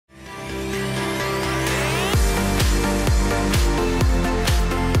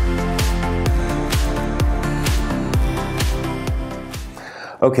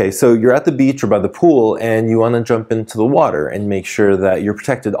Okay, so you're at the beach or by the pool and you want to jump into the water and make sure that you're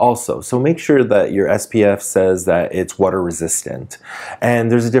protected also. So make sure that your SPF says that it's water resistant.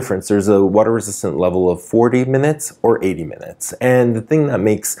 And there's a difference. There's a water resistant level of 40 minutes or 80 minutes. And the thing that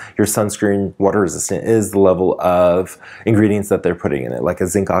makes your sunscreen water resistant is the level of ingredients that they're putting in it, like a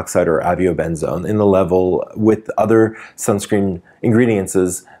zinc oxide or avobenzone. In the level with other sunscreen ingredients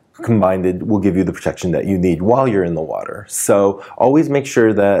is combined, it will give you the protection that you need while you're in the water. So always make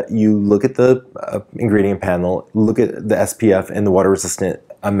sure that you look at the ingredient panel, look at the SPF and the water resistant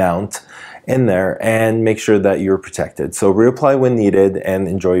amount in there, and make sure that you're protected. So reapply when needed and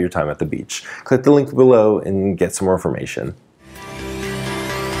enjoy your time at the beach. Click the link below and get some more information.